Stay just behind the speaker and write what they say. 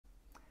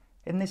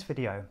In this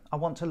video, I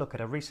want to look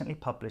at a recently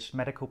published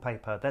medical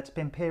paper that's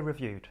been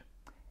peer-reviewed.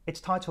 Its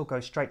title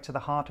goes straight to the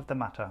heart of the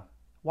matter.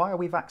 Why are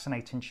we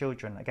vaccinating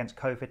children against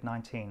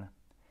COVID-19?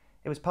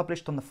 It was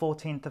published on the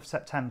 14th of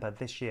September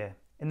this year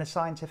in the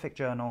scientific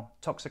journal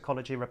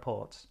Toxicology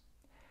Reports.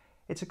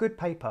 It's a good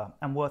paper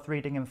and worth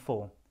reading in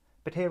full,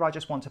 but here I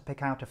just want to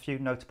pick out a few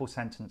notable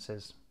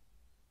sentences.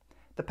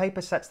 The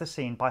paper sets the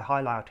scene by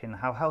highlighting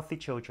how healthy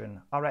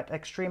children are at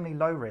extremely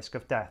low risk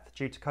of death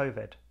due to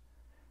COVID.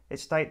 It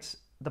states,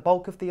 the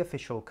bulk of the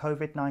official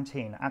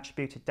COVID-19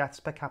 attributed deaths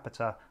per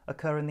capita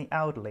occur in the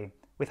elderly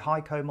with high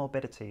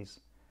comorbidities,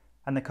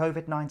 and the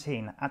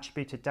COVID-19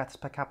 attributed deaths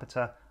per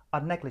capita are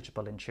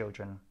negligible in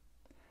children.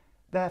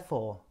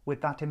 Therefore,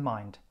 with that in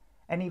mind,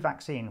 any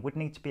vaccine would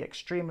need to be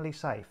extremely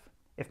safe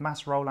if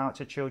mass rollout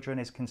to children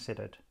is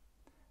considered.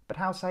 But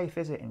how safe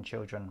is it in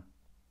children?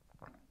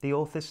 The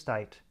authors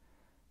state,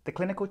 the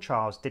clinical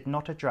trials did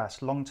not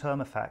address long-term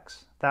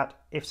effects that,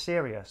 if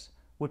serious,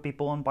 would be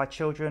borne by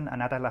children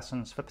and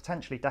adolescents for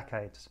potentially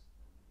decades.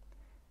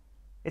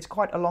 It's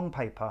quite a long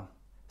paper,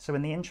 so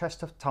in the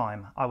interest of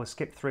time, I will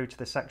skip through to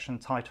the section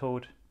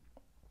titled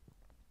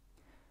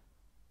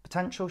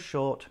Potential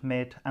Short,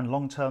 Mid and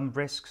Long-Term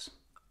Risks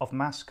of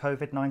Mass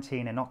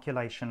COVID-19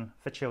 Inoculation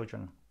for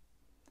Children.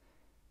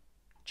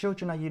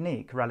 Children are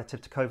unique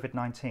relative to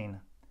COVID-19.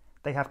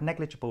 They have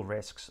negligible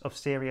risks of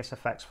serious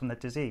effects from the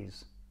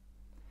disease.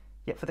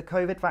 Yet for the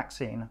COVID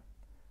vaccine,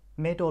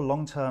 mid or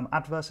long-term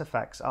adverse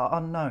effects are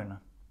unknown.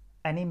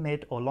 Any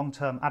mid or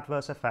long-term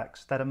adverse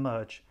effects that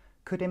emerge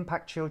could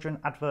impact children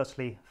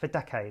adversely for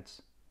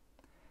decades.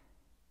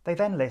 They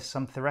then list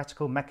some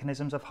theoretical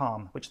mechanisms of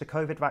harm which the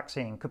COVID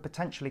vaccine could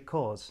potentially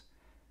cause,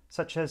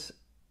 such as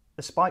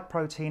the spike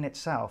protein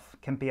itself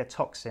can be a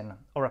toxin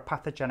or a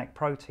pathogenic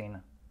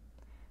protein.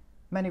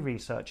 Many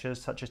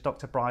researchers, such as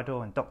Dr.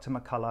 Bridle and Dr.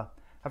 McCullough,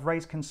 have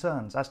raised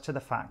concerns as to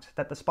the fact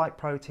that the spike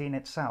protein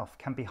itself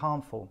can be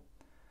harmful,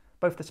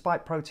 both the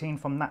spike protein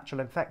from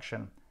natural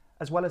infection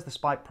as well as the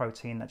spike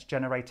protein that's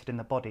generated in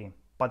the body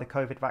by the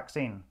COVID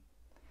vaccine.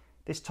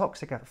 This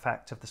toxic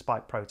effect of the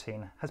spike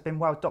protein has been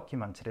well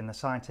documented in the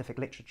scientific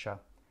literature,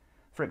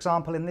 for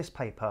example in this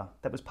paper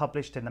that was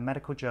published in the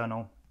medical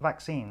journal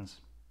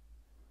Vaccines.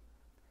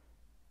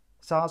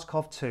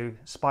 SARS-CoV-2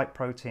 spike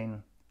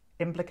protein,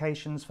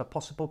 implications for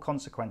possible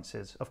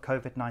consequences of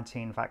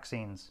COVID-19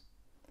 vaccines.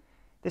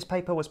 This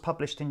paper was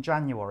published in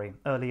January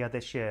earlier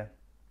this year.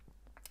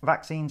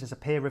 Vaccines is a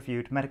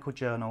peer-reviewed medical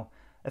journal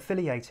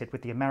affiliated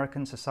with the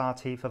American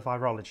Society for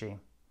Virology.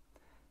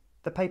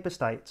 The paper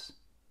states,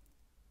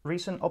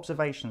 recent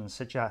observations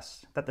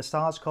suggest that the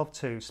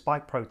SARS-CoV-2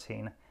 spike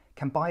protein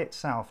can by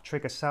itself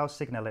trigger cell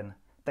signaling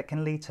that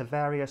can lead to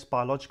various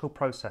biological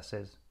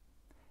processes.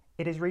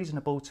 It is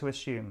reasonable to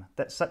assume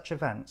that such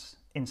events,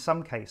 in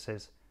some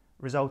cases,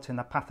 result in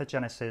the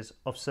pathogenesis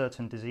of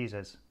certain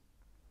diseases.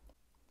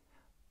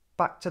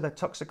 Back to the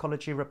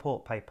toxicology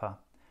report paper.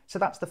 So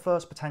that's the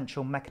first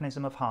potential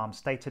mechanism of harm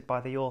stated by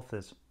the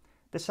authors.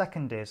 The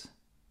second is,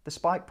 the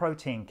spike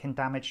protein can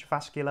damage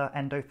vascular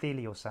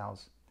endothelial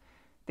cells.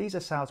 These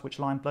are cells which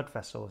line blood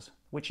vessels,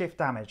 which if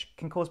damaged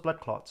can cause blood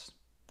clots.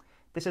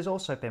 This has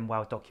also been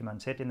well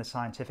documented in the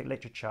scientific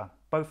literature,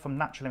 both from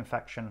natural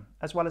infection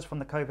as well as from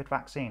the COVID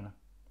vaccine.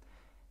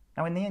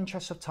 Now in the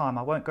interest of time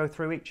I won't go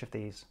through each of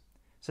these,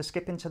 so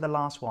skipping to the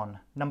last one,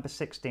 number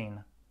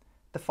 16,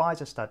 the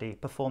Pfizer study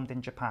performed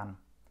in Japan.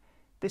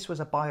 This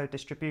was a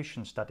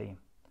biodistribution study.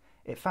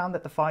 It found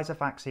that the Pfizer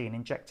vaccine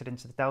injected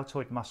into the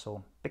deltoid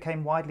muscle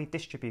became widely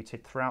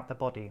distributed throughout the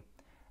body,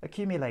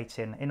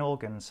 accumulating in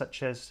organs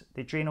such as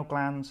the adrenal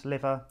glands,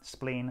 liver,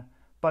 spleen,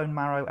 bone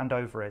marrow and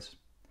ovaries.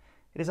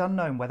 It is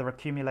unknown whether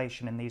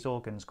accumulation in these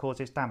organs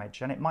causes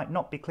damage, and it might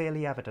not be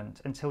clearly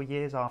evident until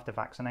years after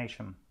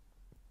vaccination.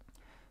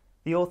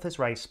 The authors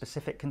raised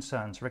specific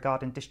concerns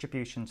regarding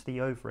distribution to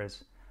the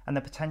ovaries and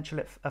the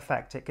potential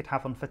effect it could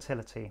have on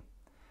fertility.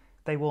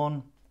 They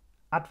warn,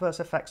 adverse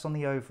effects on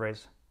the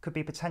ovaries could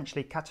be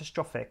potentially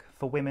catastrophic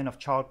for women of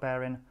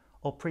childbearing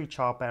or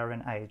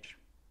pre-childbearing age.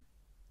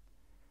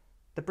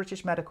 The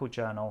British Medical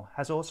Journal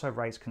has also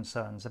raised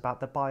concerns about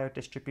the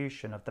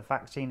biodistribution of the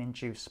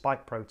vaccine-induced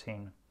spike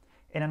protein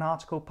in an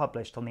article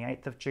published on the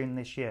 8th of June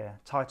this year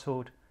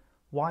titled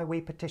Why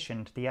We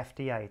Petitioned the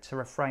FDA to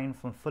Refrain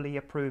from Fully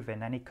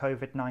Approving Any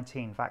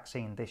COVID-19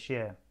 Vaccine This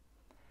Year.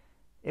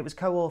 It was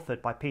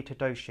co-authored by Peter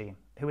Doshi,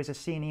 who is a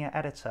senior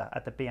editor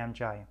at the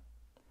BMJ.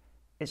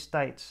 It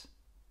states,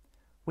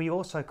 we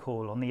also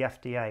call on the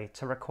FDA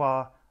to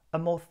require a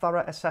more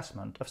thorough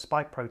assessment of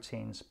spike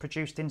proteins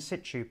produced in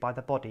situ by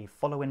the body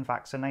following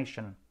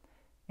vaccination,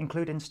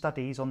 including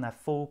studies on their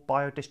full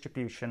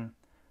biodistribution,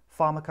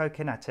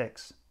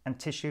 pharmacokinetics, and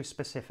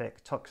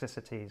tissue-specific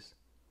toxicities.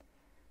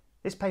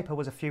 This paper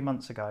was a few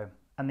months ago,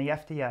 and the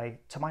FDA,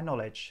 to my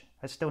knowledge,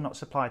 has still not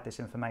supplied this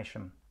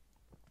information.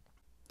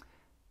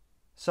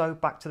 So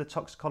back to the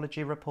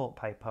toxicology report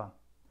paper.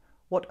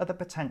 What are the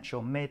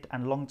potential mid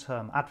and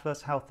long-term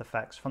adverse health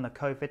effects from the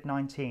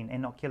COVID-19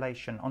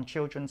 inoculation on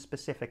children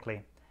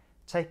specifically,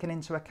 taking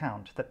into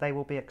account that they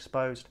will be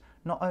exposed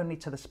not only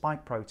to the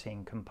spike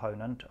protein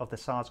component of the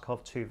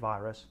SARS-CoV-2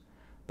 virus,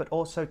 but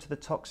also to the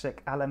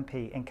toxic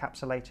LNP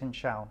encapsulating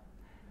shell.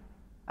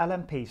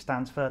 LNP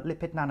stands for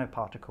lipid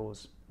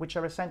nanoparticles, which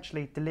are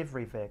essentially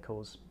delivery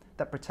vehicles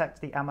that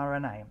protect the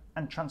mRNA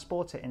and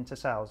transport it into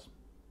cells.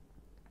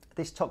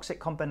 This toxic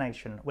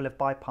combination will have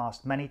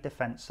bypassed many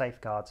defense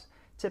safeguards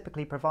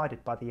typically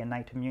provided by the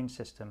innate immune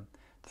system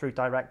through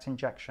direct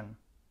injection.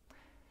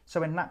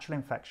 So in natural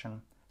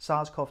infection,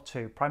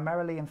 SARS-CoV-2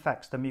 primarily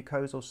infects the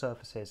mucosal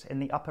surfaces in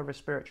the upper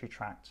respiratory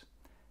tract.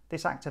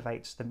 This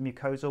activates the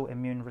mucosal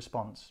immune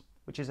response,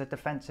 which is a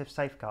defensive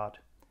safeguard,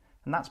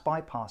 and that's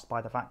bypassed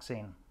by the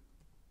vaccine.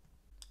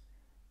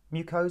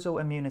 Mucosal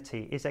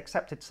immunity is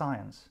accepted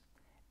science.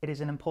 It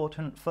is an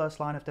important first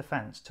line of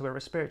defense to a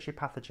respiratory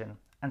pathogen,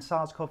 and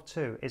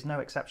SARS-CoV-2 is no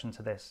exception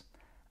to this,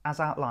 as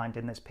outlined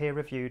in this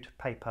peer-reviewed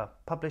paper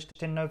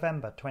published in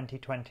November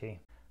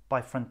 2020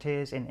 by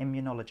Frontiers in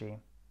Immunology,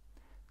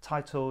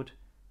 titled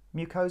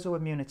Mucosal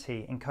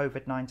Immunity in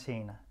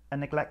COVID-19, a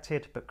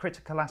neglected but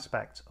critical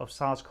aspect of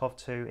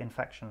SARS-CoV-2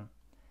 infection.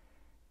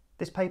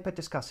 This paper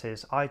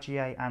discusses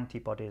IgA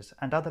antibodies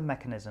and other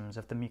mechanisms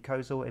of the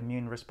mucosal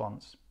immune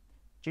response.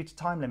 Due to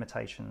time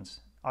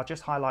limitations, I'll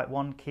just highlight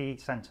one key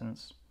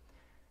sentence.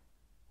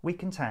 We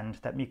contend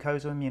that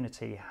mucosal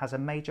immunity has a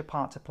major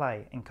part to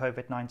play in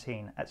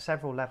COVID-19 at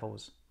several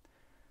levels.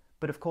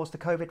 But of course the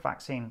COVID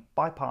vaccine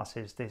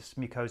bypasses this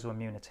mucosal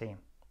immunity.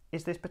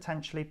 Is this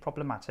potentially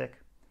problematic?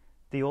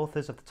 The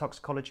authors of the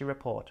Toxicology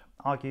report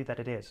argue that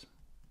it is.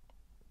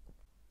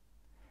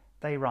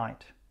 They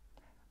write,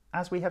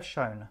 as we have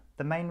shown,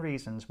 the main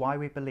reasons why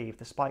we believe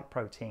the spike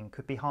protein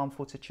could be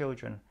harmful to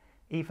children,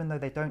 even though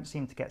they don't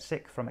seem to get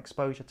sick from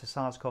exposure to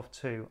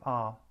SARS-CoV-2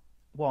 are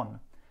 1.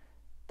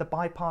 The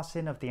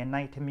bypassing of the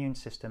innate immune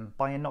system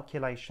by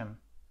inoculation.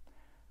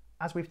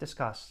 As we've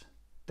discussed,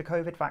 the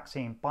COVID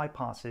vaccine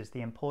bypasses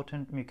the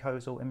important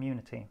mucosal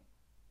immunity.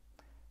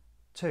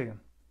 2.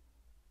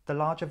 The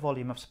larger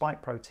volume of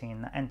spike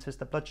protein that enters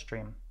the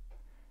bloodstream.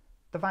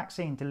 The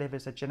vaccine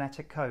delivers a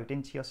genetic code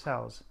into your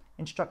cells,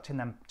 instructing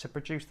them to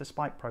produce the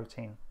spike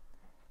protein.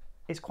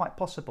 It's quite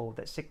possible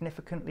that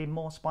significantly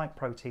more spike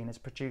protein is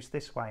produced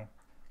this way,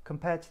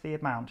 compared to the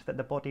amount that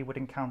the body would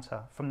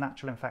encounter from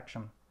natural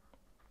infection.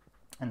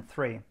 And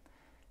 3.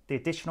 The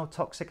additional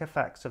toxic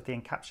effects of the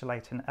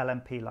encapsulating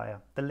LNP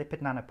layer, the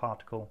lipid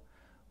nanoparticle,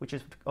 which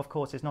of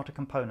course is not a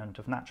component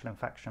of natural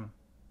infection.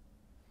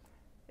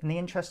 In the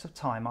interest of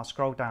time, I'll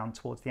scroll down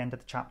towards the end of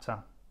the chapter.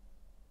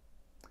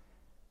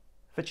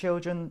 For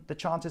children, the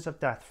chances of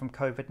death from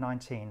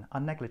COVID-19 are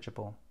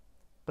negligible,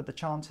 but the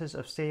chances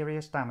of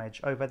serious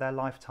damage over their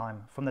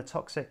lifetime from the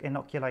toxic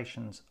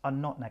inoculations are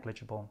not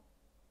negligible.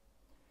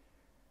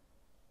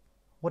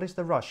 What is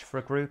the rush for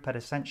a group at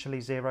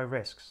essentially zero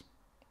risks?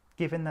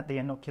 Given that the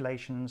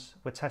inoculations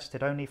were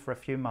tested only for a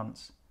few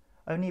months,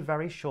 only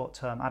very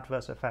short-term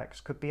adverse effects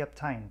could be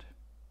obtained.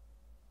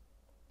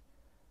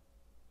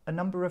 A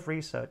number of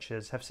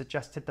researchers have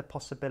suggested the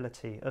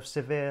possibility of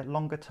severe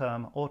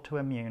longer-term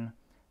autoimmune,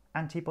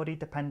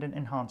 antibody-dependent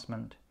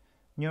enhancement,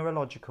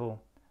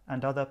 neurological,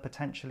 and other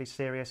potentially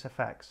serious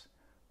effects,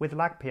 with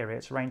lag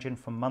periods ranging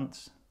from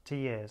months to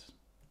years.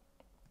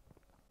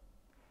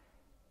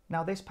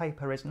 Now, this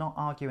paper is not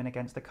arguing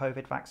against the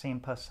COVID vaccine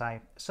per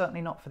se,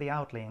 certainly not for the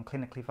elderly and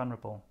clinically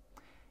vulnerable.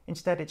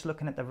 Instead, it's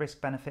looking at the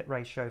risk-benefit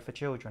ratio for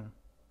children.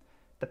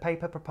 The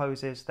paper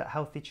proposes that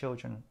healthy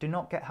children do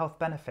not get health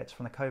benefits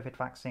from the COVID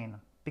vaccine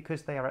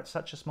because they are at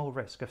such a small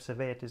risk of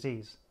severe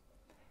disease.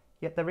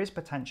 Yet there is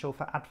potential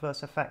for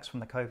adverse effects from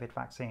the COVID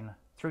vaccine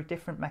through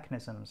different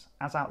mechanisms,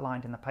 as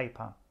outlined in the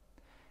paper.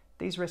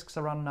 These risks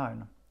are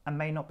unknown and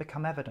may not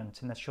become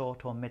evident in the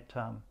short or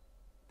mid-term.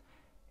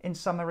 In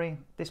summary,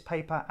 this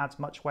paper adds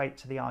much weight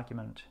to the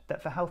argument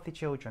that for healthy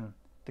children,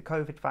 the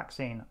COVID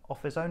vaccine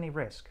offers only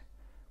risk,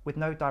 with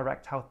no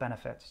direct health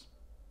benefits.